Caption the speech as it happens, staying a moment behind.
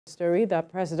Story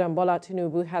that President Bola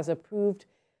Tinubu has approved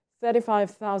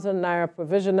 35,000 naira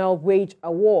provisional wage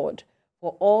award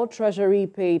for all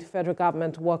Treasury-paid federal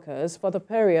government workers for the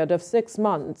period of 6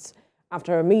 months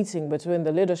after a meeting between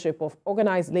the leadership of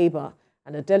organized labor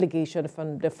and a delegation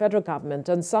from the federal government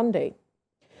on Sunday.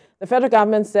 The federal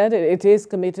government said it is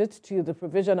committed to the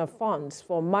provision of funds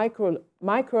for micro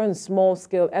and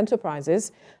small-scale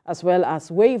enterprises, as well as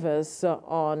waivers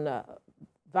on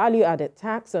value-added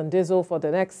tax on diesel for the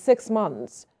next 6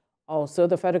 months. Also,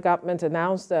 the federal government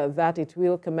announced that it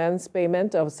will commence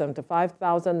payment of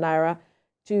 75,000 naira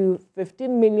to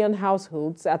 15 million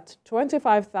households at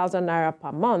 25,000 naira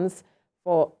per month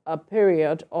for a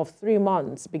period of 3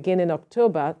 months, beginning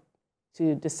October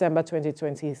to December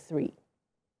 2023.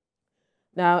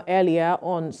 Now, earlier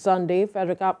on Sunday,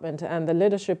 federal government and the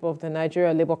leadership of the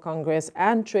Nigeria Labour Congress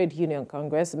and Trade Union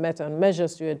Congress met on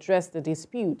measures to address the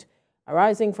dispute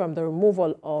arising from the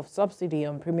removal of subsidy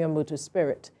on premium motor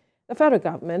spirit. The federal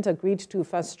government agreed to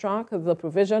fast-track the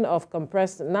provision of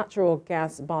compressed natural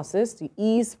gas buses to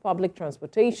ease public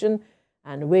transportation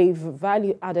and waive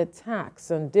value-added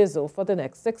tax on diesel for the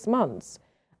next 6 months.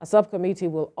 A subcommittee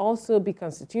will also be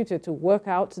constituted to work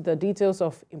out the details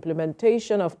of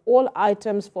implementation of all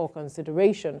items for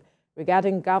consideration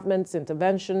regarding government's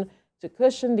intervention to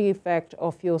cushion the effect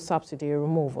of fuel subsidy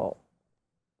removal.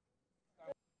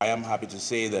 I am happy to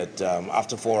say that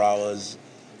after 4 hours,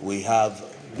 we have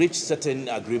reached certain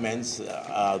agreements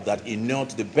that inure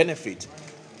to the benefit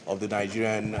of the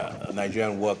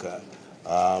Nigerian worker.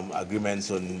 Agreements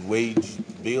on wage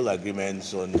bill,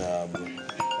 agreements on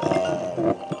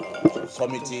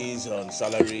committees on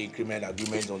salary increment,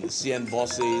 agreement on the CN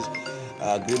buses,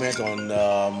 agreement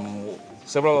on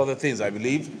several other things, I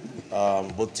believe,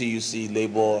 both TUC,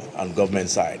 Labour and government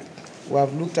side. We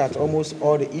have looked at almost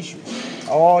all the issues,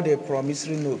 all the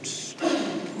promissory notes,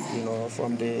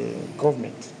 from the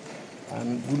government,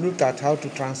 and we looked at how to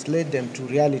translate them to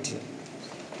reality,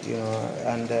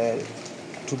 and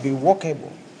to be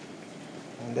workable.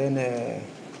 And then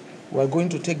we're going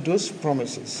to take those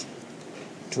promises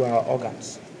to our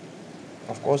organs.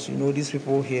 Of course, these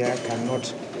people here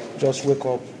cannot just wake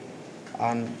up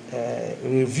and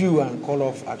review and call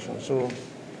off action. So,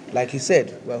 like he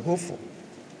said, we're hopeful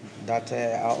that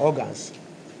our organs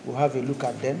will have a look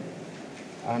at them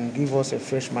and give us a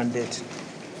fresh mandate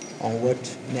on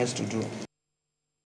what next to do.